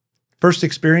First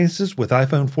experiences with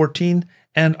iPhone 14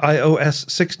 and iOS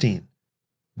 16.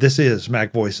 This is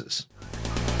Mac Voices.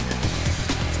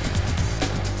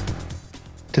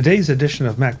 Today's edition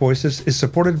of Mac Voices is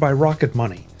supported by Rocket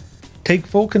Money. Take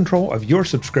full control of your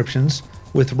subscriptions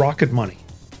with Rocket Money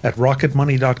at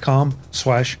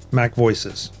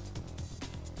rocketmoney.com/MacVoices.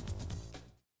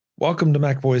 Welcome to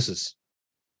Mac Voices.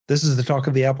 This is the talk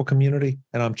of the Apple community,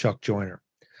 and I'm Chuck Joyner.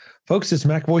 Folks, it's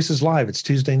Mac Voices Live. It's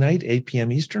Tuesday night, 8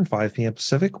 p.m. Eastern, 5 p.m.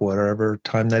 Pacific, whatever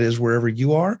time that is, wherever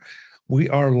you are. We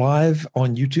are live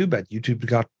on YouTube at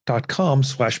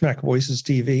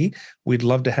youtube.com/MacVoicesTV. We'd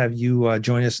love to have you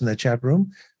join us in the chat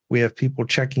room. We have people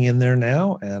checking in there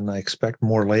now, and I expect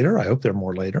more later. I hope there are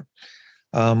more later.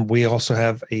 We also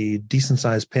have a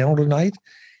decent-sized panel tonight,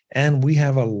 and we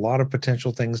have a lot of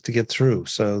potential things to get through.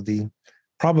 So the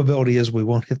probability is we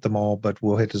won't hit them all, but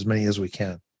we'll hit as many as we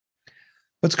can.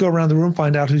 Let's go around the room,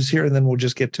 find out who's here, and then we'll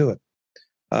just get to it.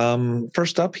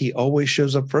 First up, he always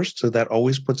shows up first, so that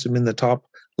always puts him in the top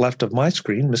left of my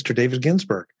screen, Mr. David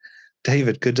Ginsburg.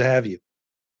 David, good to have you.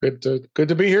 Good to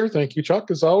be here. Thank you, Chuck,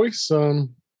 as always.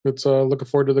 It's looking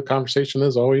forward to the conversation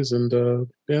as always, and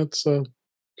it's a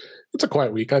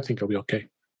quiet week. I think it'll be okay.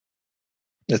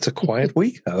 It's a quiet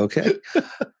week? Okay.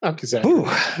 I'm exaggerating.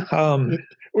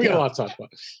 We got a lot to talk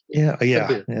about.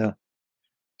 Yeah.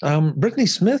 Brittany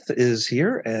Smith is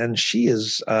here, and she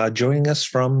is joining us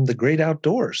from the great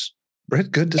outdoors. Britt,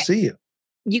 good to see you.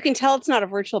 You can tell it's not a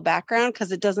virtual background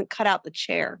because it doesn't cut out the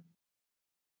chair.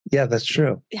 Yeah, that's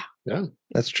true. Yeah,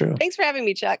 that's true. Thanks for having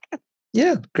me, Chuck.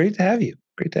 Yeah, great to have you.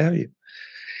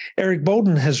 Eric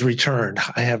Bolden has returned.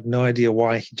 I have no idea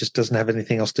why. He just doesn't have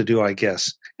anything else to do, I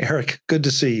guess. Eric, good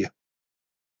to see you.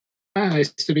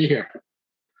 Nice to be here.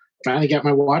 Finally got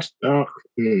my watch.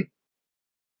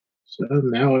 So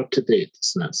now up to date.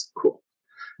 So that's cool.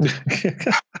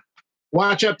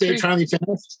 Watch update finally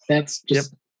finished. That's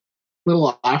just a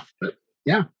little off, but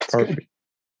yeah.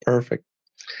 Perfect.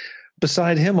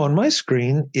 Beside him on my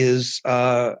screen is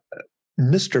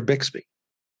Mr. Bixby.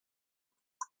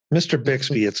 Mr.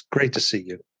 Bixby, it's great to see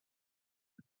you.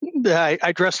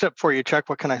 I dressed up for you, Chuck.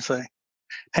 What can I say?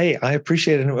 Hey, I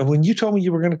appreciate it. When you told me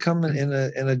you were going to come in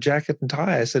a jacket and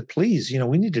tie, I said, please,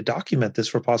 we need to document this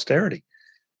for posterity.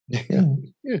 Yeah,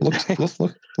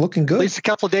 looking good. At least a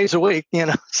couple of days a week,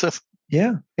 So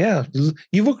yeah.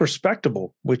 You look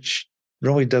respectable, which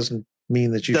really doesn't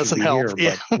mean that you should be help.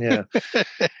 Here. But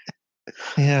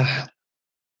yeah.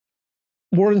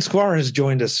 Warren Sklar has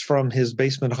joined us from his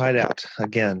basement hideout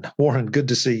again. Warren, good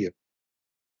to see you.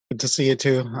 Good to see you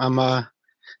too. I'm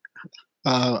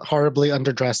horribly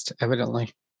underdressed,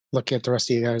 evidently, looking at the rest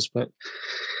of you guys, but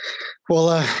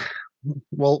we'll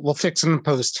fix it in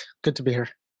post. Good to be here.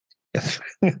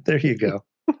 There you go.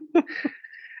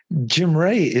 Jim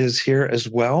Ray is here as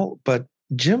well, but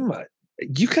Jim,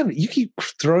 you keep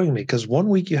throwing me because one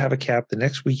week you have a cap, the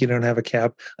next week you don't have a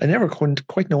cap. I never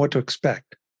quite know what to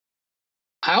expect.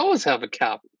 I always have a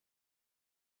cap.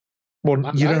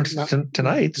 Well, you don't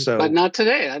tonight, so but not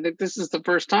today. I think this is the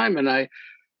first time, and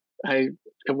it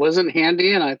wasn't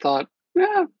handy, and I thought,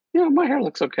 my hair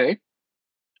looks okay.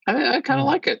 I kind of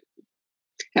like it.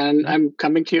 And I'm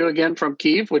coming to you again from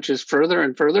Kyiv, which is further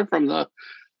and further from the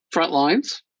front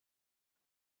lines.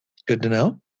 Good to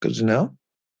know.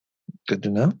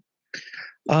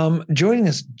 Joining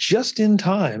us just in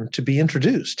time to be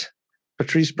introduced,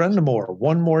 Patrice Brendamore.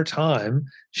 One more time,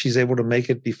 she's able to make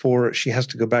it before she has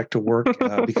to go back to work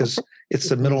because it's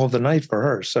the middle of the night for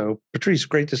her. So, Patrice,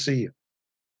 great to see you.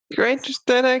 Great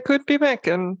that I could be back.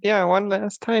 And one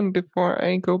last time before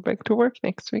I go back to work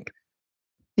next week.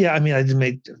 Yeah, I mean, I did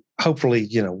make. Hopefully,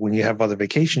 when you have other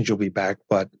vacations, you'll be back.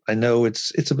 But I know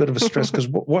it's a bit of a stress because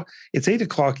what it's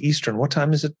 8:00 Eastern. What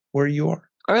time is it where you are?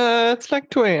 It's like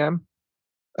 2 a.m.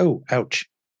 Oh, ouch.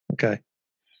 Okay.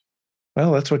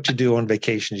 Well, that's what you do on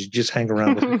vacations. You just hang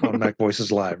around on Mac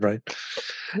Voices Live, right?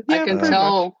 Yeah, I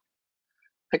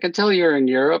can tell you're in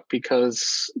Europe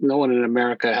because no one in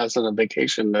America has a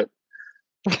vacation that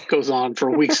goes on for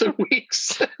weeks and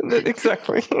weeks.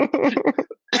 Exactly.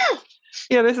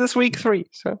 Yeah, this is week 3.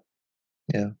 So,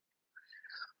 yeah.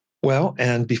 Well,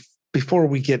 and before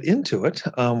we get into it,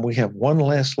 we have one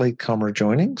last latecomer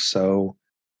joining. So,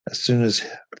 as soon as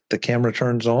the camera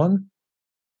turns on,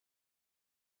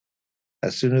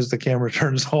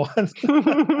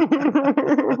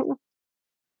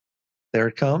 there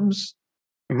it comes.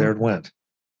 There it went.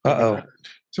 Too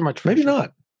much. Maybe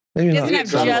not. Maybe doesn't have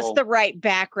just the right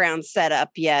background set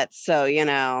up yet. So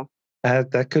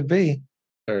that could be.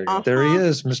 There he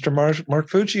is. Mr. Mark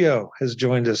Fuccio has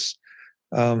joined us.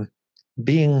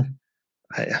 Being,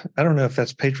 I don't know if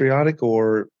that's patriotic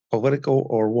or political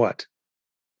or what.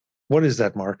 What is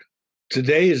that, Mark?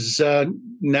 Today is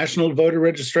National Voter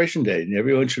Registration Day, and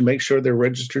everyone should make sure they're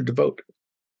registered to vote.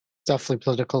 Definitely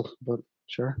political, but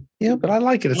sure. Yeah, but I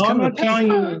like it. It's kind I'm of not telling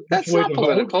you That's which way not to vote.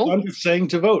 political. I'm just saying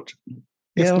to vote.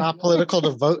 It's Yeah. not political to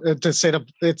vote to say that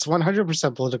it's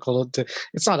 100% political.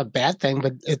 It's not a bad thing,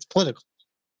 but it's political.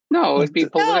 No, it'd be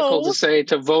political No. to say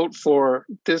to vote for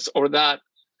this or that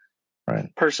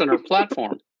right. person or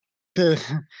platform. The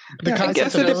Yeah, I I concept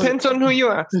guess it of depends on who you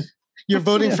ask. you're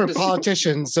voting Yeah. for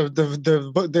politicians. So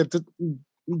the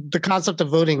concept of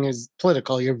voting is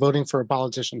political. You're voting for a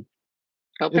politician.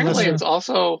 Apparently, Unless- it's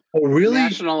also Oh, really?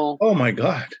 national. Oh, my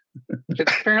God.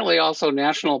 It's apparently also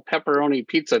National Pepperoni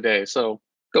Pizza Day. So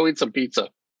go eat some pizza.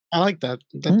 I like that.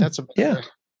 That's a yeah.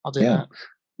 I'll do Yeah. that.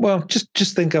 Well,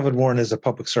 just think of it, Warren, as a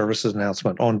public services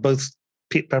announcement on both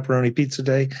Pepperoni Pizza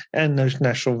Day and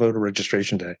National Voter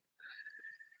Registration Day.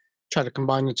 Try to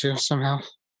combine the two somehow.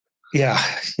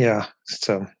 Yeah.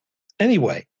 So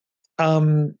anyway,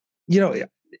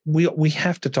 we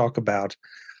have to talk about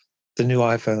the new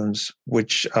iPhones,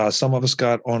 which some of us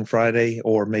got on Friday,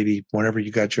 or maybe whenever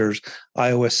you got yours.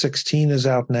 iOS 16 is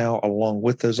out now, along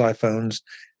with those iPhones,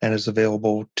 and is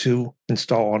available to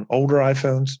install on older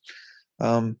iPhones.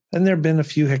 And there have been a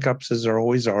few hiccups, as there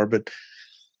always are, but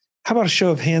how about a show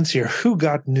of hands here? Who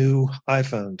got new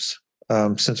iPhones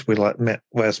since we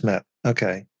last met?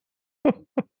 Okay.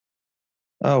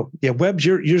 Oh, yeah, Webbs,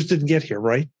 yours didn't get here,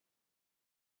 right?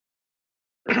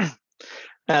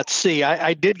 Let's see.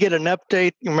 I did get an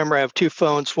update. Remember, I have two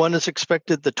phones. One is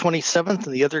expected the 27th,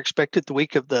 and the other expected the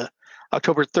week of the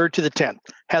October 3rd to the 10th.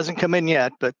 Hasn't come in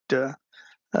yet, but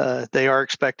they are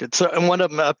expected. So, and one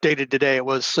of them updated today. It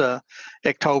was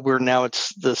October. Now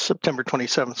it's the September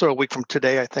 27th. So a week from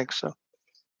today, I think so.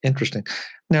 Interesting.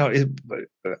 Now,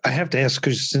 I have to ask,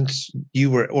 because since you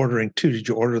were ordering two, did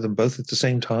you order them both at the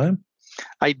same time?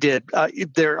 I did.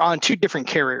 They're on two different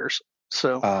carriers.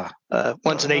 So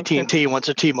one's an okay. AT&T, one's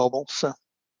a T-Mobile. So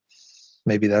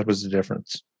Maybe that was the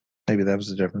difference.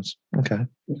 Okay.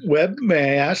 Webb,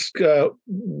 may I ask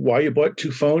why you bought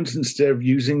two phones instead of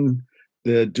using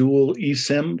the dual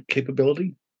eSIM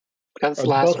capability? That's Are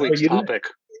last both week's regular? topic.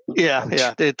 yeah.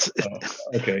 It's.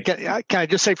 Okay, Can I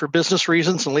just say for business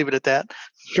reasons and leave it at that?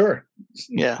 sure.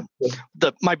 Yeah.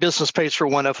 My business pays for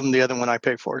one of them. The other one I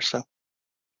pay for. So.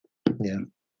 Yeah,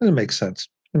 it makes sense.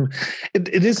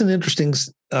 It is an interesting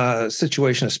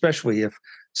situation, especially if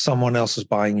someone else is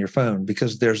buying your phone,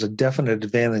 because there's a definite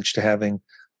advantage to having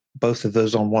both of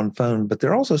those on one phone, but there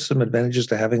are also some advantages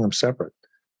to having them separate.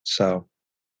 So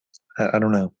I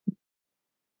don't know.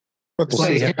 But We'll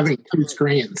see. Having two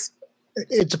screens.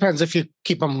 it depends if you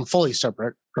keep them fully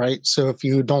separate, right? So if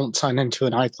you don't sign into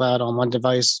an iCloud on one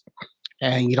device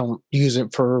and you don't use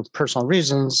it for personal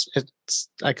reasons,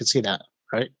 I could see that,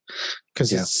 right?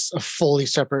 Because it's a fully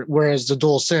separate. Whereas the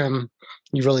dual SIM,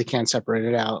 you really can't separate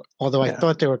it out. Although I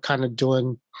thought they were kind of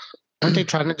doing, aren't they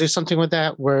trying to do something with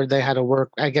that where they had to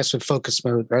work, I guess, with focus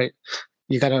mode, right?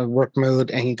 You got a work mode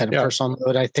and you got a personal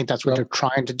mode. I think that's what they're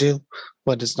trying to do,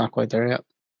 but it's not quite there yet.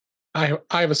 I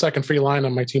have a second free line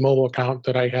on my T-Mobile account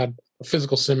that I had a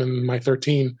physical SIM in my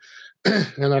 13,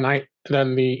 and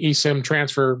then the eSIM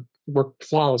transfer worked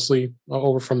flawlessly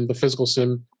over from the physical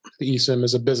SIM. The eSIM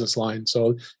is a business line,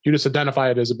 so you just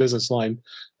identify it as a business line,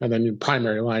 and then your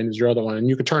primary line is your other one, and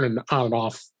you can turn it on and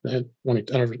off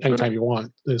anytime you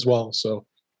want as well. So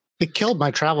it killed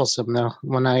my travel SIM though.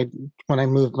 When I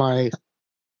moved my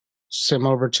SIM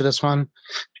over to this one,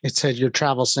 it said your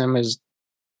travel SIM is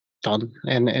done,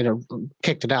 and it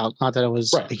kicked it out. Not that it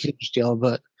was a huge deal,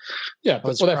 but that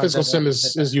physical SIM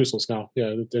is useless now.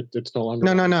 Yeah, it's no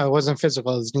longer. No, it wasn't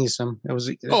physical. It was an eSIM. It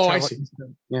was. I see.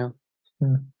 Yeah.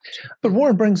 But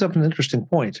Warren brings up an interesting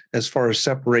point as far as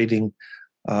separating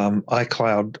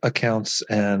iCloud accounts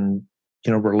and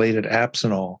related apps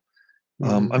and all.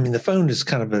 I mean, the phone is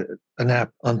kind of an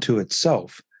app unto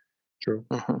itself. True.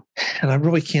 And I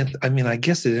really can't. I mean, I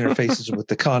guess it interfaces with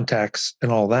the contacts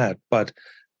and all that, but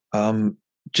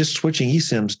just switching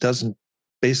eSIMs doesn't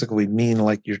basically mean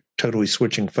like you're totally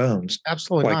switching phones.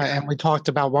 Absolutely not. And we talked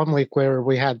about one week where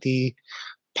we had the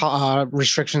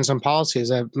restrictions and policies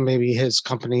that maybe his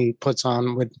company puts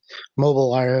on with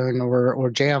Mobile Iron or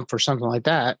Jamf or something like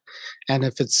that. And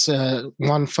if it's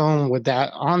one phone with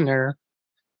that on there,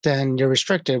 then you're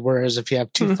restricted. Whereas if you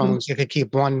have two phones, you could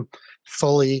keep one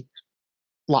fully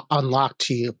unlocked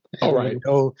to you. All right.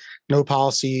 No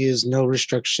policies, no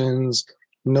restrictions,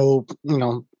 no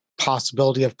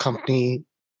possibility of company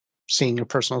seeing your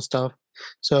personal stuff.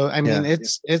 So I mean,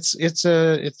 it's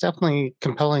definitely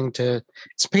compelling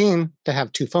it's a pain to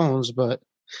have two phones, but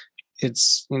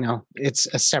it's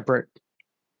a separate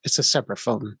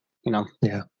phone.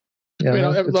 Yeah.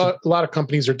 Yeah, a lot of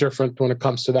companies are different when it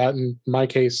comes to that. In my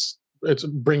case, it's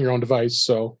bring your own device.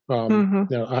 So, I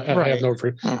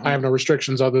have no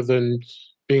restrictions other than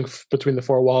being between the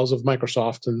four walls of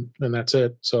Microsoft, and that's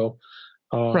it. So,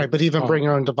 right. But even bring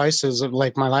your own devices,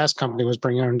 like my last company was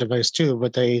bring your own device too.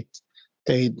 But they,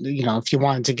 if you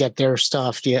wanted to get their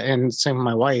stuff, and same with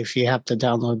my wife, you have to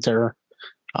download their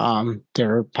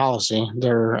policy,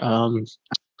 their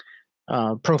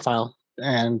profile,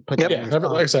 and put that. Yeah,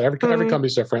 like I said, every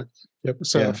company's different. Yep.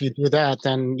 So if you do that,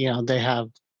 then they have,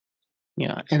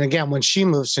 and again, when she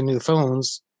moves to new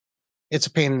phones, it's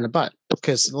a pain in the butt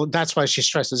because that's why she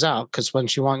stresses out. Because when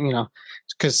she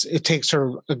because it takes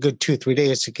her a good 2-3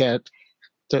 days to get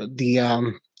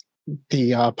the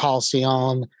policy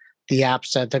on, the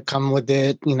apps that come with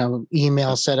it,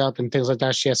 email set up and things like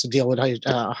that. She has to deal with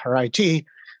her IT.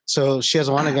 So she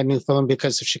doesn't want to get a new phone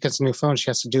because if she gets a new phone, she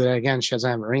has to do that again. She doesn't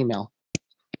have her email.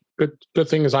 Good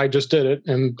thing is I just did it,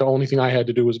 and the only thing I had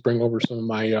to do was bring over some of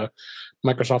my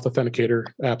Microsoft Authenticator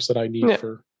apps that I need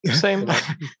for. Same.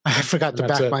 I forgot to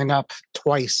back mine up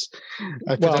twice.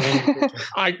 I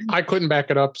couldn't back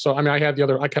it up, so I had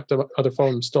I kept the other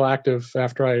phone still active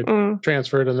after I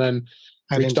transferred, and then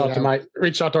reached out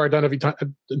to our identity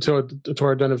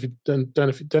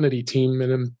team,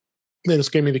 and then they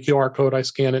just gave me the QR code. I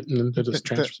scan it, and then it just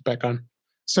transfers it back on.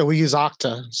 So we use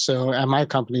Okta. So at my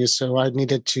company, so I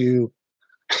needed to,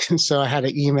 so I had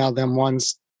to email them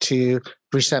once to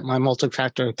reset my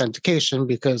multi-factor authentication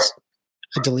because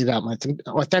I deleted out my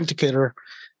authenticator.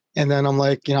 And then I'm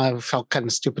like, I felt kind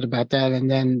of stupid about that.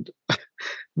 And then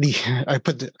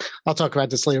I'll talk about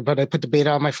this later, but I put the beta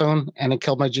on my phone and it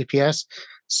killed my GPS.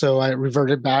 So I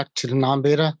reverted back to the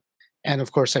non-beta. And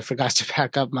of course, I forgot to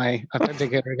back up my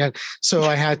authenticator again. So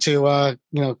I had to,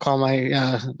 call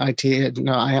my IT.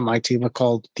 No, I am IT, but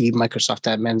called the Microsoft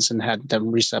admins and had them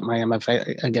reset my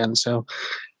MFA again. So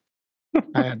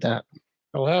I had that.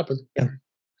 That'll happen. Yeah.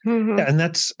 Mm-hmm. Yeah, and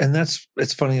that's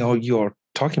it's funny how you're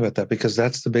talking about that because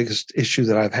that's the biggest issue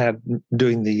that I've had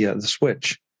doing the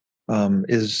switch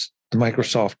is the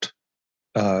Microsoft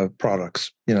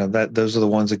products. Those are the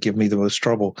ones that give me the most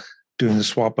trouble. Doing the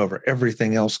swap over,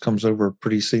 everything else comes over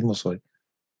pretty seamlessly.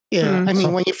 Yeah, I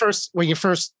mean, when you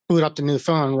first boot up the new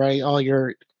phone, right? All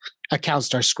your accounts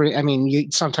start screen. I mean,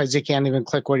 sometimes you can't even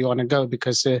click where you want to go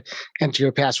because enter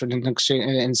your password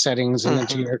in settings and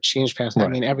enter your exchange password. Right.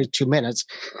 I mean, every 2 minutes.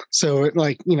 So,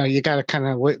 you got to kind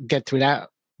of get through that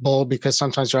bull because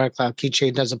sometimes your iCloud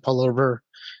keychain doesn't pull over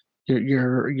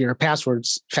your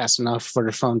passwords fast enough for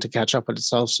the phone to catch up with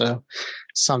itself. So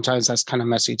sometimes that's kind of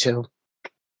messy too.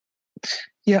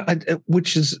 Yeah,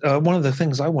 which is one of the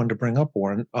things I wanted to bring up,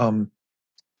 Warren.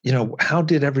 How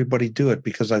did everybody do it?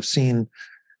 Because I've seen,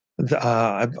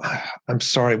 I'm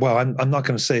sorry. Well, I'm not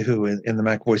going to say who in the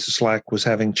Mac Voices Slack was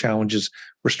having challenges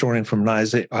restoring from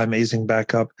iMazing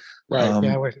backup. Right.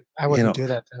 I wouldn't do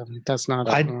that. That's not.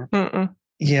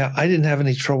 Yeah, I didn't have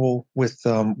any trouble with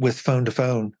phone to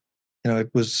phone. It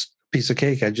was a piece of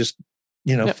cake. I just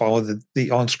followed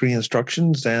the on-screen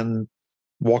instructions and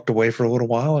walked away for a little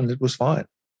while, and it was fine.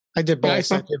 I did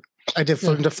both. I did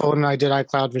phone to phone, and I did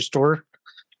iCloud Restore,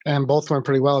 and both went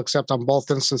pretty well. Except on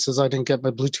both instances, I didn't get my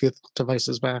Bluetooth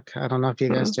devices back. I don't know if you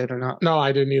guys did or not. No,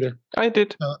 I didn't either. I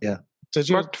did. Yeah, did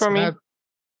you? Worked for me.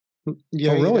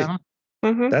 Yeah, really?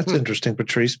 That's interesting,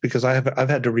 Patrice, because I've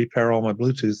had to repair all my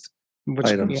Bluetooth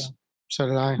items. Yeah, so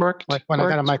did I. Worked. Like when I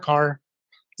got in my car.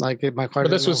 My car. But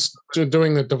this was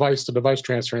doing the device-to-device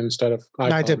transfer instead of. No,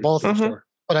 I did both.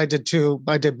 But I did too.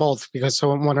 I did both because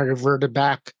when I reverted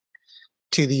back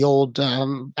to the old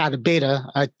out of beta,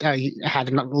 I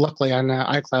had luckily on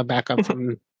iCloud backup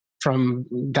from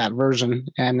that version,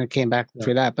 and it came back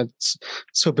through that. But it's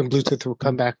hoping Bluetooth will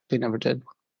come back. They never did.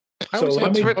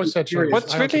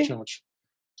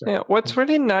 What's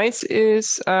really nice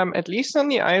is at least on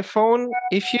the iPhone,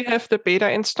 if you have the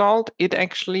beta installed, it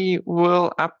actually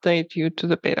will update you to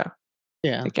the beta.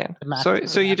 Yeah. Again.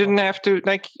 So you didn't have to,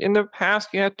 like in the past,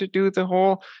 you had to do the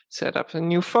whole set up a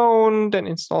new phone, then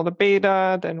install the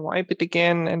beta, then wipe it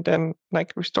again, and then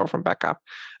restore from backup.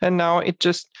 And now it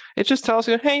just tells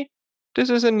you, hey,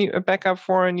 this is a backup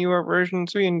for a newer version,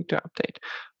 so you need to update.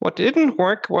 What didn't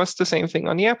work was the same thing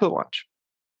on the Apple Watch.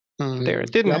 There,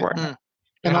 it didn't work.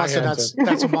 And also, that's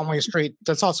a one-way street.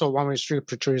 That's also a one-way street,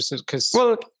 Patrice, because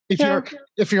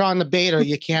if you're on the beta,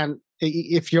 you can't.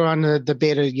 If you're on the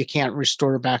beta, you can't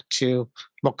restore back to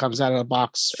what comes out of the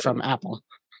box from Apple.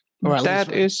 Or at that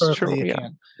least is true. Yeah.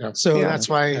 So that's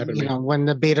why when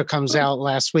the beta comes out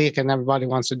last week and everybody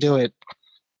wants to do it,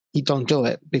 you don't do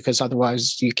it because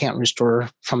otherwise you can't restore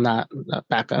from that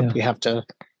backup. You have to.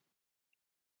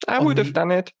 I would have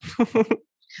done it.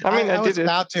 I mean, I was did it.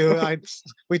 about to.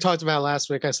 We talked about it last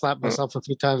week. I slapped myself a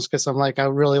few times because I'm like, I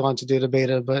really want to do the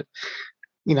beta, but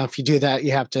if you do that,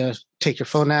 you have to take your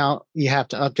phone out. You have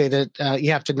to update it.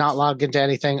 You have to not log into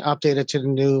anything. Update it to the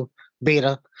new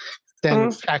beta,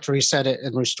 then factory reset it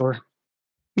and restore.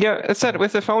 Yeah, I said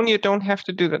with the phone you don't have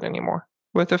to do that anymore.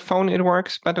 With the phone it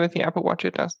works, but with the Apple Watch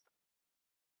it does.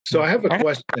 So I have a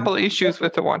question. A couple issues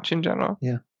with the watch in general.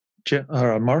 Yeah,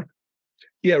 Mark.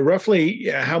 Yeah, roughly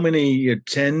how many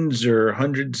tens or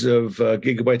hundreds of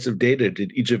gigabytes of data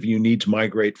did each of you need to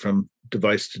migrate from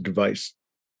device to device?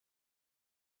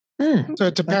 So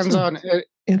it depends on.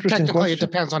 Interesting Technically, question. it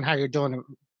depends on how you're doing it.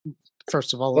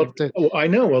 First of all, Well, I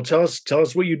know. Well, tell us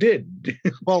what you did.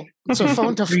 Well, so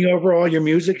phone to bring over all your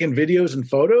music and videos and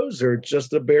photos, or just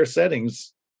the bare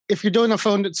settings? If you're doing a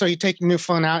phone, so you take your new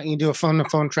phone out and you do a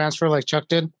phone-to-phone transfer like Chuck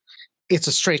did, it's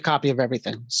a straight copy of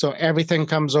everything. So everything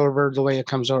comes over the way it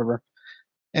comes over,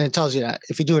 and it tells you that.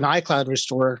 If you do an iCloud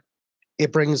restore,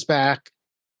 it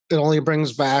only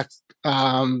brings back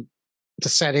the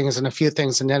settings and a few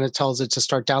things, and then it tells it to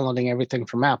start downloading everything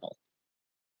from Apple.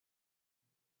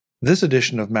 This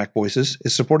edition of Mac Voices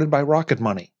is supported by Rocket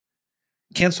Money.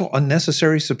 Cancel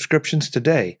unnecessary subscriptions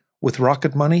today with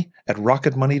Rocket Money at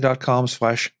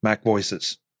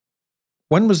rocketmoney.com/MacVoices.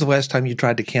 When was the last time you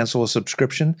tried to cancel a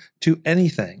subscription to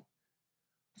anything?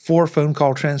 4 phone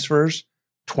call transfers,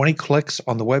 20 clicks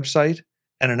on the website,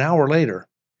 and an hour later,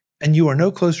 and you are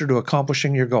no closer to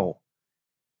accomplishing your goal.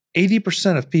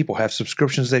 80% of people have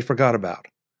subscriptions they forgot about.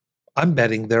 I'm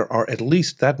betting there are at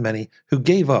least that many who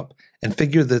gave up and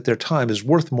figure that their time is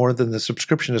worth more than the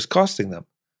subscription is costing them.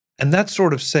 And that's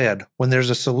sort of sad when there's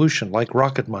a solution like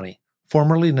Rocket Money,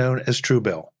 formerly known as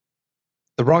Truebill.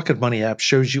 The Rocket Money app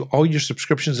shows you all your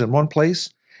subscriptions in one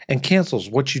place and cancels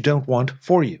what you don't want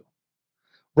for you.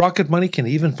 Rocket Money can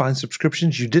even find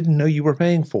subscriptions you didn't know you were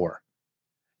paying for.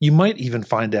 You might even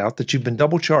find out that you've been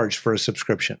double charged for a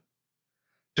subscription.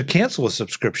 To cancel a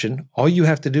subscription, all you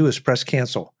have to do is press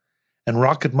cancel, and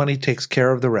Rocket Money takes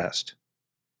care of the rest.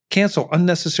 Cancel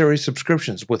unnecessary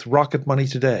subscriptions with Rocket Money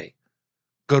today.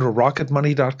 Go to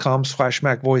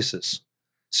rocketmoney.com/MacVoices.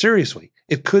 Seriously,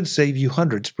 it could save you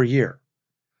hundreds per year.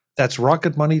 That's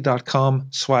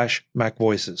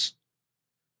rocketmoney.com/MacVoices.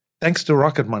 Thanks to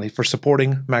Rocket Money for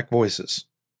supporting Mac Voices.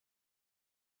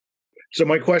 So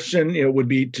my question, would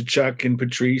be to Chuck and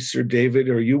Patrice or David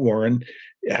or you, Warren.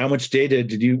 How much data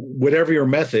did you, whatever your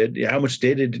method, how much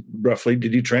data roughly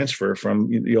did you transfer from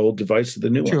the old device to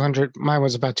the new 200. one? Mine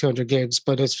was about 200 gigs,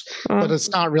 but it's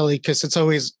not really, because it's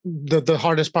always the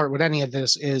hardest part with any of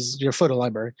this is your photo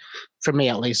library, for me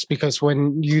at least, because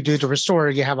when you do the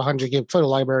restore, you have a 100 gig photo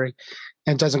library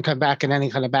and it doesn't come back in any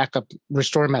kind of backup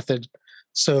restore method.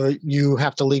 So you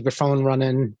have to leave your phone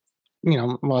running,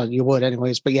 well, you would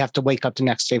anyways, but you have to wake up the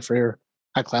next day for your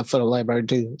iCloud photo library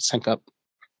to sync up.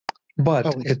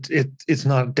 But it's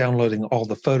not downloading all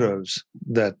the photos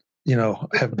that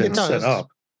have been set up.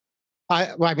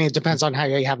 I mean, it depends on how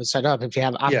you have it set up. If you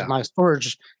have optimized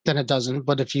storage, then it doesn't.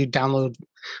 But if you download,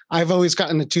 I've always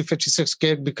gotten the 256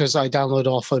 gig because I download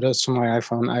all photos to my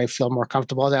iPhone. I feel more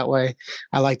comfortable that way.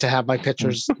 I like to have my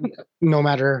pictures, no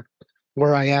matter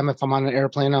where I am. If I'm on an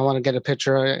airplane, I want to get a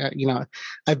picture.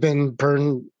 I've been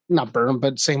not burned,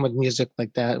 but same with music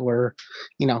like that, where,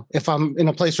 if I'm in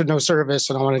a place with no service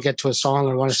and I want to get to a song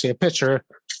or want to see a picture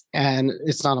and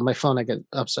it's not on my phone, I get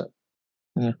upset.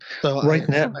 Yeah. So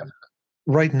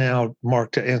right now,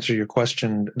 Mark, to answer your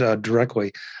question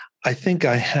directly, I think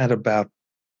I had about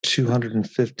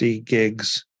 250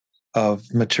 gigs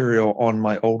of material on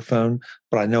my old phone,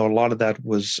 but I know a lot of that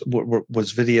was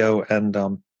video and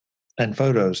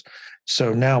photos.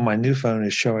 So now my new phone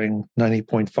is showing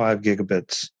 90.5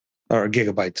 gigabytes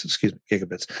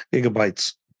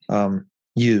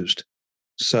used.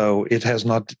 So it has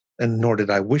not, and nor did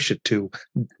I wish it to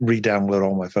re-download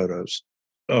all my photos.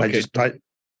 Okay.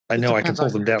 I know I can pull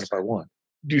them down if I want.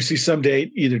 Do you see someday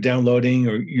either downloading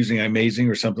or using iMazing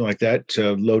or something like that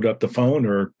to load up the phone?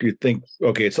 Or do you think,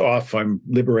 okay, it's off, I'm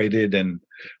liberated, and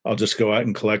I'll just go out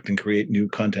and collect and create new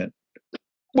content?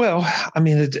 Well, I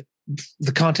mean,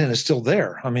 the content is still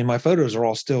there. I mean, my photos are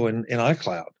all still in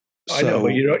iCloud. So, I know,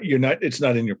 but you're not. It's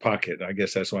not in your pocket. I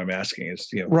guess that's why I'm asking. Is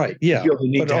right? Yeah, you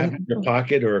need to have it in your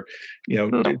pocket, or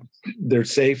they're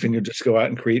safe, and you just go out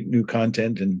and create new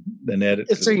content and then edit.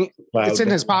 It's in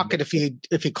his pocket if he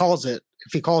calls it.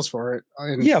 If he calls for it.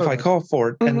 If I call for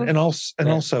it, and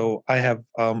also I have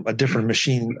a different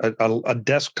machine, a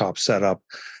desktop set up,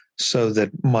 so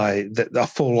that a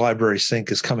full library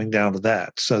sync is coming down to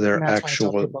that. So they're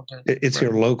actual. It's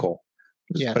here local.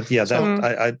 Yeah, but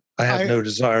I have no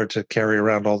desire to carry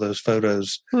around all those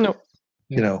photos. No.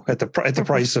 at the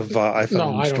price of iPhone I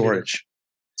don't storage.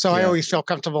 So I Yeah. always feel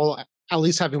comfortable at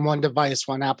least having one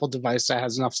Apple device that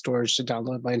has enough storage to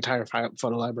download my entire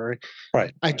photo library.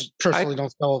 Right. I personally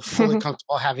don't feel fully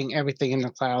comfortable having everything in the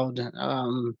cloud.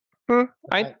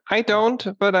 I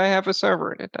don't, but I have a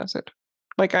server that does it.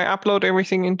 Like I upload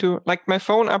everything into, like my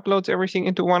phone uploads everything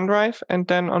into OneDrive, and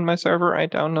then on my server I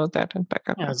download that and back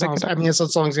up. Yeah, as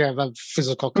long as you have a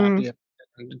physical copy of it,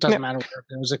 it doesn't matter where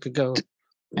it goes. It could go.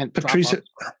 And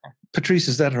Patrice,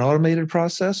 is that an automated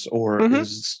process or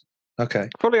is okay?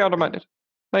 Fully automated.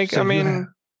 Like So the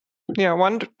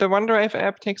OneDrive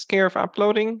app takes care of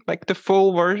uploading, like the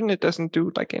full version. It doesn't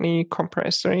do like any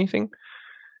compressed or anything.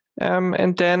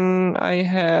 And then I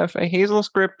have a Hazel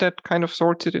script that kind of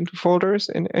sorts it into folders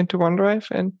into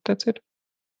OneDrive, and that's it.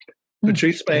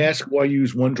 Patrice, may I ask why you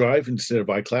use OneDrive instead of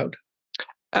iCloud?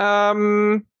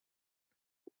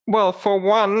 Well, for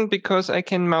one, because I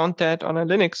can mount that on a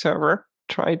Linux server.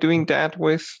 Try doing that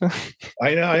with.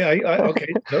 I know.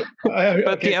 Okay. So,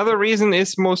 but the other reason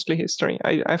is mostly history.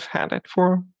 I've had it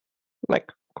for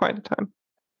like quite a time.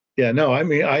 Yeah, no, I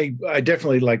mean, I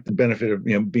definitely like the benefit of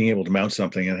being able to mount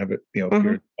something and have it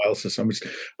appear in file system.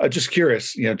 I'm just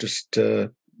curious,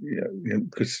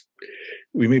 because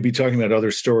we may be talking about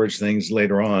other storage things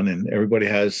later on, and everybody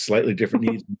has slightly different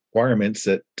needs and requirements.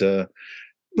 That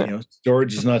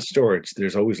storage is not storage.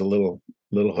 There's always a little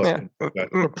hook.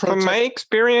 Yeah. From my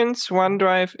experience,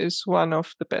 OneDrive is one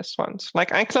of the best ones.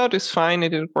 Like iCloud is fine;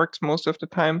 it works most of the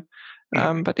time.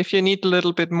 But if you need a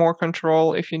little bit more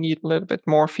control, if you need a little bit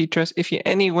more features, if you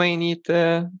anyway need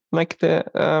the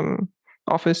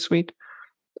Office suite,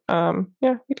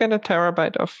 you get a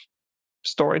terabyte of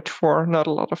storage for not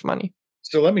a lot of money.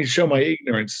 So let me show my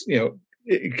ignorance.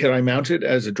 Can I mount it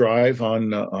as a drive on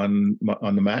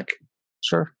the Mac?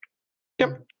 Sure.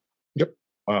 Yep.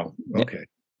 Wow. Okay.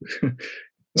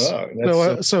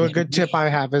 So a good tip I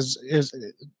have is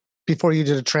before you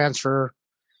do the transfer,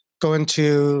 go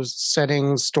into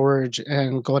settings, storage,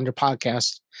 and go under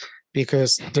podcast,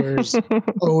 because there's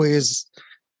always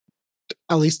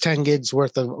at least 10 gigs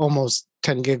worth of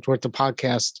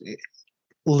podcast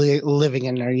living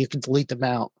in there. You can delete them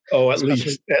out. Oh, at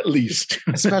least.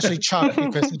 Especially Chuck,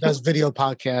 because he does video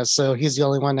podcasts. So he's the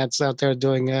only one that's out there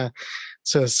doing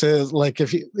so like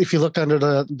if you look under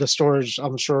the storage,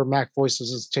 I'm sure Mac Voices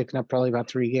is taking up probably about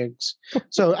 3 gigs.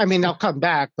 So I mean, they'll come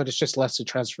back, but it's just less to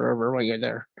transfer over when you're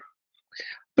there.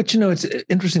 But it's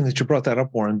interesting that you brought that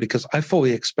up, Warren, because I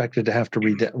fully expected to have to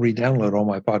re-download all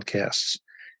my podcasts,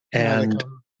 and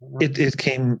it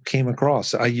came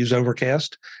across. I use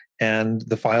Overcast, and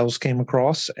the files came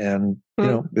across, and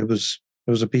it was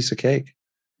a piece of cake.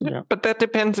 Yeah, but that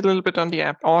depends a little bit on the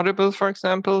app. Audible, for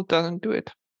example, doesn't do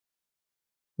it.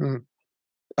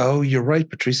 Oh, you're right,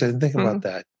 Patrice. I didn't think about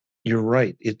that. You're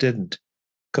right. It didn't,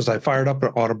 because I fired up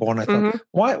an Audible and I thought,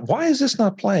 why is this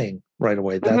not playing right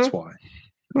away? That's why.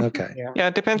 Okay. Yeah,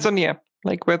 it depends on the app,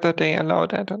 like whether they allow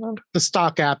that or not. The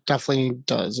stock app definitely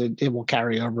does. It will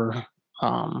carry over.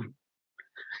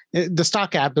 The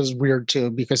stock app is weird too,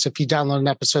 because if you download an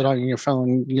episode on your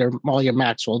phone, all your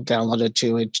Macs will download it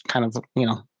too. It kind of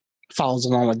follows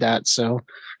along with that. So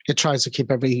it tries to keep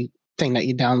everything that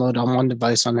you download on one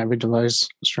device on every device.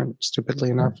 Stupidly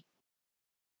enough.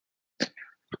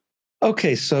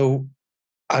 Okay, so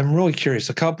I'm really curious.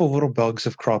 A couple of little bugs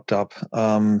have cropped up.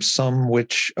 Some of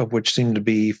which seem to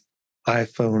be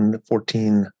iPhone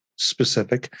 14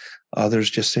 specific. Others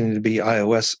just seem to be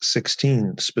iOS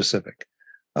 16 specific.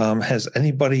 Has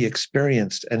anybody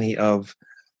experienced any of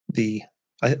the?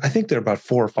 I think there are about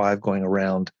 4 or 5 going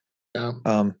around.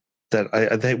 That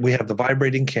I think we have the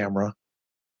vibrating camera.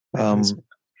 The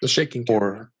shaking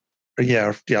camera.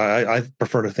 I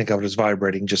prefer to think of it as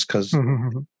vibrating just because it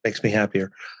makes me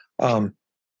happier.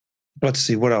 Let's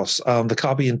see what else. The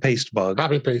copy and paste bug.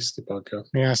 Copy and paste the bug.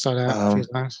 Yeah, I saw that a few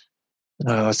times.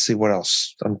 Let's see what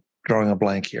else. I'm drawing a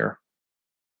blank here.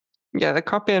 Yeah, the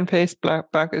copy and paste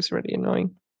bug is really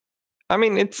annoying. I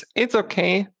mean, it's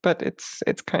okay, but it's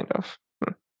kind of.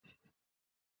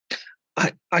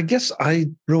 I guess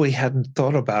I really hadn't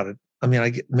thought about it. I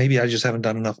mean, maybe I just haven't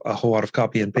done a whole lot of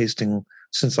copy and pasting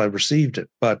since I received it.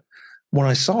 But when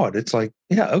I saw it, it's like,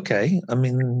 yeah, okay. I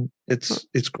mean, it's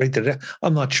great that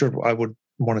I'm not sure I would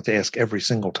want it to ask every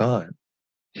single time.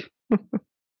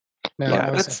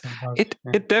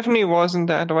 It definitely wasn't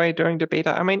that way during the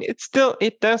beta. I mean,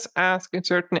 it does ask in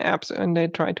certain apps and they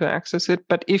try to access it.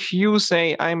 But if you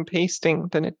say I'm pasting,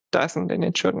 then it doesn't and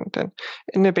it shouldn't. And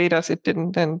in the betas, it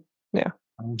didn't. And yeah,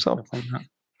 so.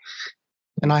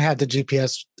 And I had the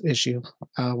GPS issue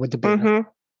with the beta.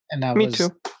 And that was, too.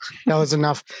 That was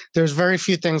enough. There's very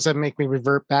few things that make me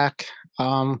revert back.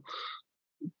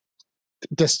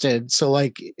 this did. So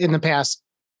like in the past,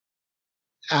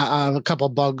 a couple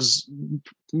of bugs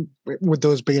with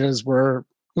those betas were,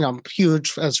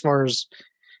 huge as far as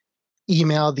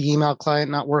the email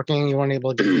client not working. You weren't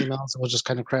able to get emails. It would just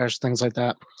kind of crash, things like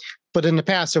that. But in the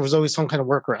past, there was always some kind of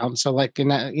workaround. So like in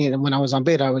that, when I was on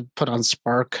beta, I would put on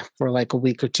Spark for like a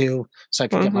week or two so I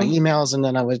could get my emails, and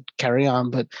then I would carry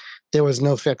on. But there was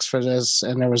no fix for this,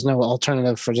 and there was no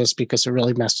alternative for this because it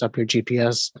really messed up your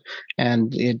GPS.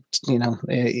 And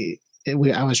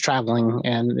I was traveling,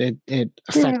 and it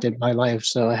affected my life.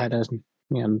 So I had to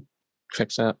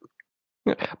fix that.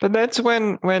 Yeah, but that's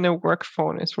when a work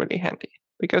phone is really handy,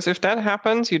 because if that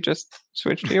happens, you just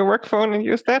switch to your work phone and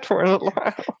use that for a little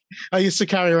while. I used to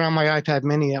carry around my iPad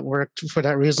mini at work for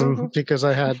that reason, because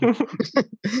I effed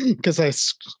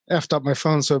up my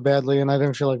phone so badly and I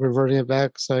didn't feel like reverting it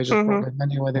back, so I just brought my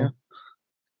mini with you.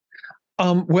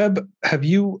 Webb, have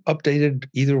you updated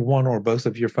either one or both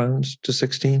of your phones to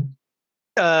 16?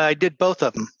 I did both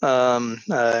of them.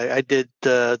 I did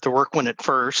the work one at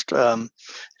first, and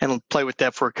play with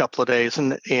that for a couple of days,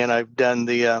 and I've done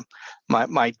the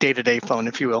my day-to-day phone,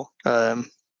 if you will,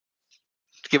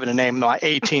 give it a name, my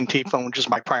AT&T phone, which is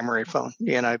my primary phone,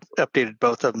 and I've updated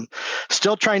both of them.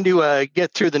 Still trying to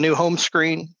get through the new home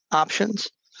screen options.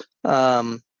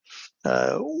 One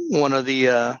of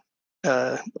the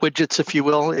widgets, if you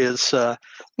will, is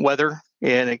weather,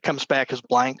 and it comes back as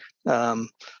blank. So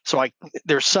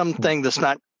there's something that's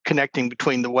not connecting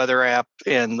between the weather app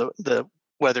and the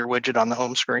weather widget on the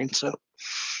home screen. So,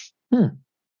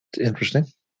 Interesting.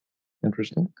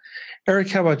 Eric,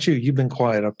 how about you? You've been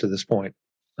quiet up to this point.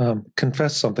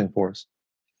 Confess something for us.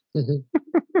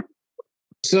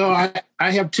 So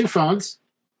I have two phones.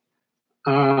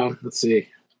 Let's see.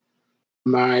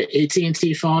 My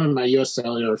AT&T phone and my US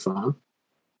Cellular phone.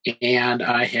 And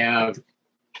I have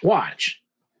watch.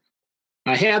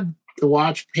 I had the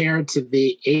watch paired to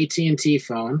the AT&T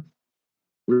phone,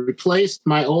 replaced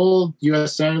my old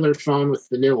US Cellular phone with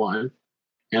the new one,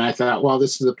 and I thought, well,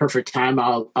 this is the perfect time.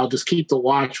 I'll just keep the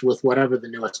watch with whatever the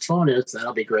newest phone is.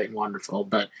 That'll be great and wonderful.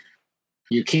 But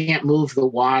you can't move the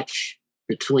watch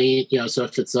between, so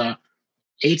if it's a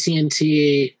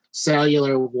AT&T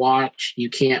Cellular watch, you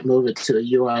can't move it to a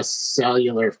US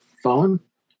Cellular phone.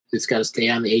 It's got to stay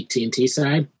on the AT&T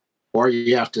side, or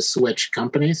you have to switch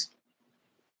companies,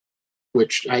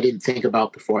 which I didn't think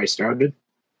about before I started.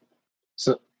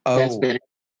 So that's been an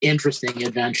interesting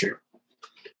adventure.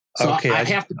 So okay, I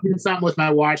have to do something with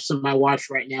my watch. So my watch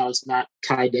right now is not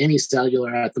tied to any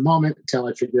cellular at the moment until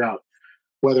I figure out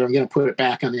whether I'm going to put it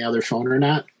back on the other phone or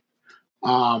not.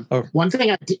 One thing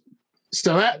I did,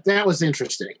 so that was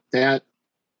interesting. That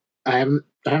I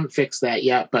haven't fixed that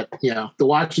yet, but the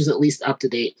watch is at least up to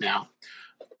date now,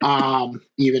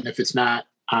 even if it's not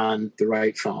on the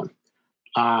right phone.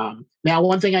 Now,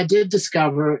 one thing I did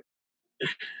discover,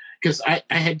 because I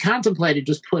had contemplated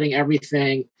just putting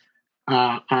everything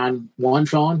on one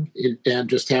phone and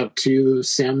just have two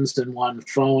SIMs in one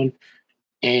phone,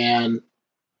 and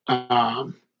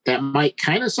that might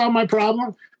kind of solve my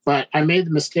problem. But I made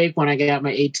the mistake when I got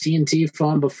my AT&T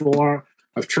phone before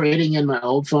of trading in my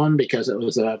old phone, because it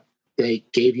was they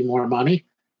gave you more money,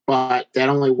 but that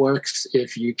only works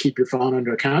if you keep your phone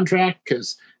under a contract,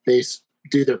 because they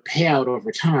do their payout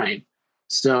over time.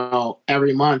 So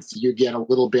every month you get a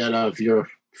little bit of your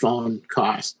phone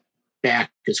cost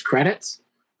back as credits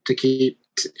to keep,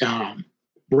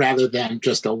 rather than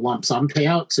just a lump sum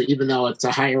payout. So even though it's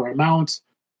a higher amount,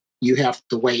 you have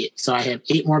to wait. So I have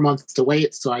 8 more months to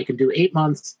wait, so I can do 8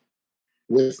 months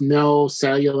with no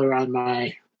cellular on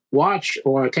my watch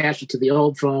or attach it to the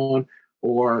old phone,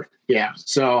 or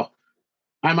so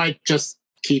I might just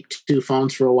keep 2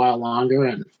 phones for a while longer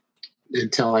and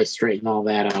until I straighten all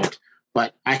that out.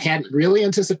 But I hadn't really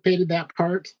anticipated that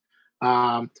part.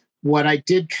 What I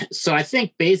did, so I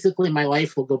think basically my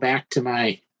life will go back to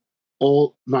my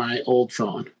old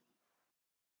phone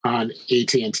on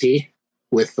AT&T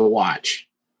with the watch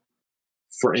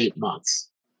for 8 months,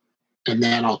 and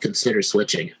then I'll consider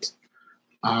switching it.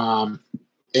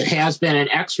 It has been an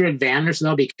extra advantage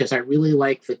though, because I really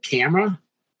like the camera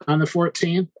on the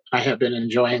 14. I have been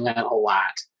enjoying that a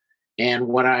lot. And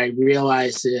what I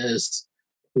realized is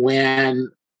when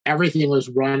everything was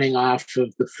running off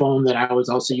of the phone that I was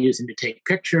also using to take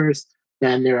pictures,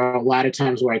 then there are a lot of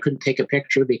times where I couldn't take a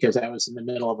picture because I was in the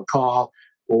middle of a call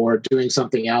or doing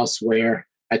something else where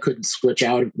I couldn't switch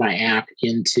out of my app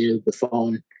into the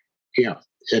phone,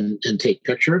 and take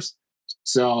pictures.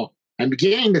 So I'm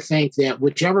beginning to think that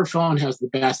whichever phone has the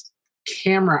best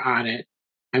camera on it,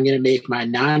 I'm going to make my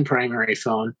non-primary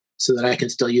phone so that I can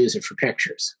still use it for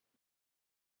pictures.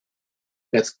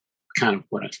 That's kind of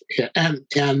what I hit. And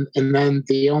then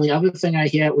the only other thing I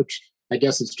hit, which I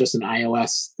guess is just an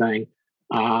iOS thing,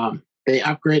 they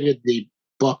upgraded the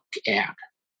book app.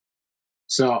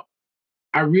 So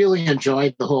I really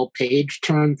enjoyed the whole page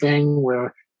turn thing where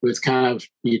it was kind of,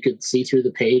 you could see through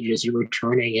the page as you were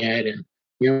turning it, and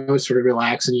it was sort of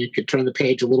relaxing. You could turn the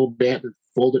page a little bit and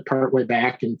fold it partway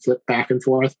back and flip back and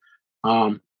forth.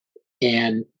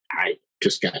 And I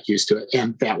just got used to it,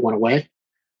 and that went away.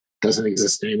 Doesn't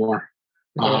exist anymore.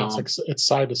 It's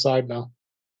side to side now.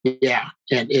 Yeah,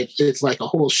 and it's like a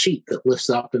whole sheet that lifts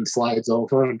up and slides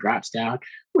over and drops down,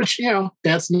 which,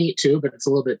 that's neat too, but it's a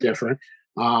little bit different.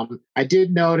 I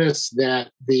did notice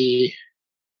that you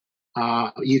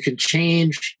can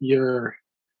change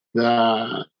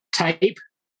the type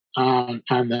for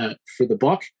the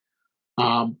book,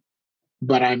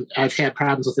 but I've had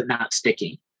problems with it not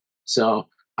sticking. So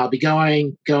I'll be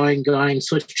going,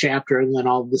 switch chapter, and then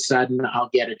all of a sudden I'll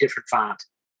get a different font.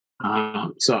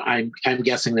 So I'm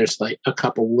guessing there's like a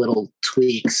couple little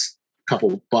tweaks, a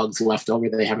couple bugs left over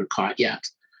they haven't caught yet.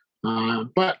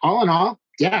 But all in all,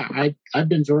 yeah, I've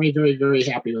been very, very, very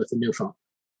happy with the new phone.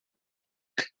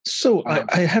 So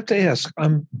I have to ask,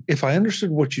 if I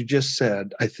understood what you just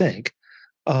said, I think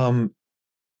I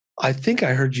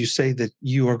heard you say that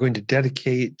you're going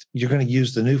to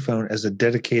use the new phone as a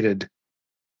dedicated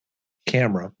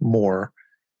camera more.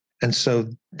 And so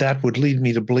that would lead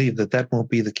me to believe that won't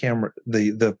be the camera,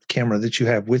 the camera that you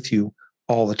have with you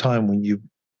all the time when you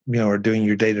are doing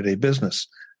your day-to-day business.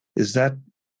 Is that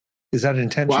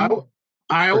intentional? Well,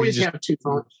 I always have two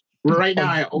phones. Right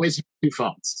now, I always have two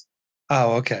phones.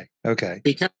 Oh, okay. Okay.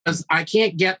 Because I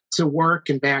can't get to work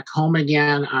and back home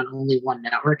again on only one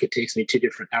network. It takes me two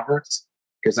different networks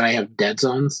because I have dead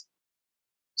zones.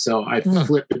 So I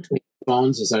flip between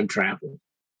phones as I'm traveling.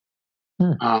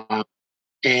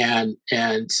 And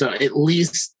so at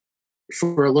least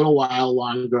for a little while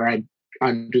longer,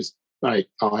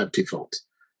 I'll have two phones.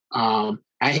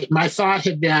 My thought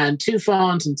had been two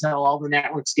phones until all the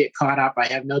networks get caught up. I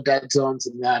have no dead zones,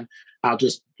 and then I'll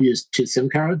just use two SIM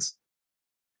cards.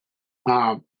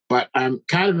 But I'm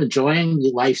kind of enjoying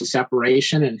the life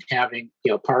separation and having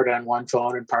part on one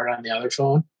phone and part on the other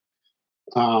phone.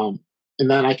 And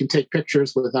then I can take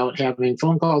pictures without having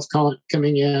phone calls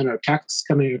coming in or texts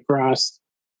coming across.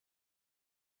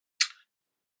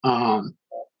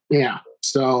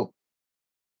 So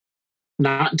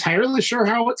not entirely sure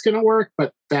how it's going to work,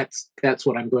 but that's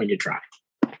what I'm going to try.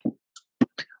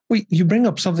 Well, you bring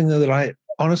up something though that I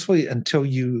honestly, until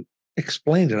you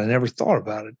explained it, I never thought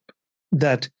about it.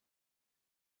 That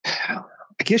I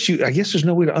guess there's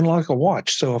no way to unlock a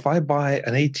watch. So if I buy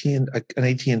an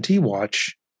AT&T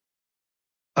watch,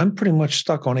 I'm pretty much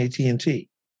stuck on AT&T.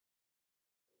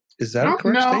 Is that a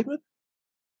correct statement?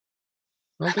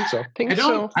 I don't think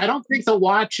so. I don't think the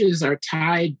watches are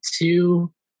tied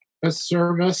to a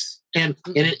service. And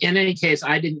in any case,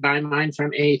 I didn't buy mine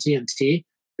from AT&T.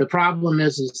 The problem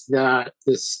is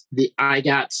I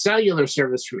got cellular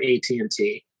service from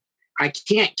AT&T. I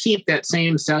can't keep that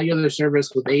same cellular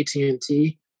service with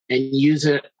AT&T and use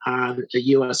it on a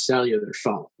U.S. cellular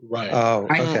phone. Right. Oh,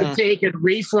 okay. I can take and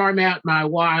reformat my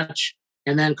watch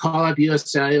and then call up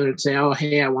U.S. Cellular and say, oh,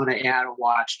 hey, I want to add a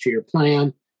watch to your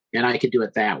plan. And I could do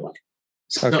it that way.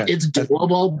 So it's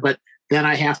doable, but then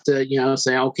I have to,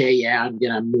 say, okay, yeah, I'm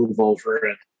going to move over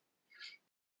it.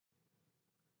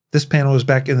 This panel is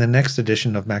back in the next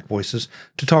edition of Mac Voices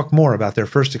to talk more about their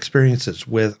first experiences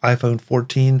with iPhone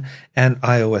 14 and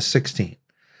iOS 16.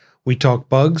 We talk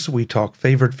bugs, we talk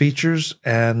favorite features,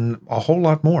 and a whole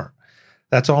lot more.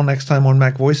 That's all next time on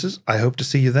Mac Voices. I hope to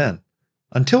see you then.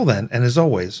 Until then, and as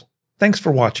always, thanks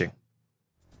for watching.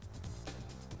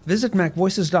 Visit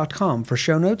MacVoices.com for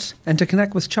show notes and to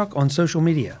connect with Chuck on social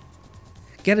media.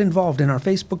 Get involved in our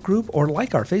Facebook group or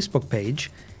like our Facebook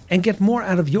page, and get more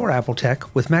out of your Apple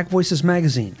tech with Mac Voices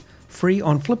Magazine, free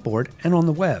on Flipboard and on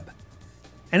the web.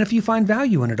 And if you find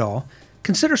value in it all,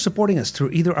 consider supporting us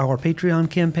through either our Patreon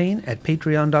campaign at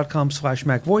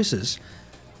patreon.com/MacVoices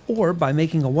or by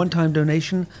making a one-time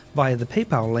donation via the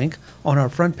PayPal link on our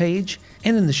front page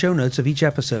and in the show notes of each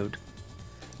episode.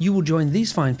 You will join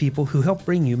these fine people who help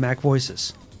bring you Mac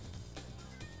Voices.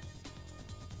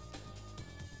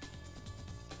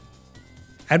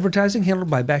 Advertising handled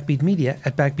by Backbeat Media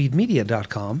at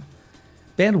backbeatmedia.com.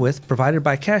 Bandwidth provided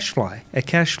by CacheFly at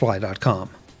cachefly.com.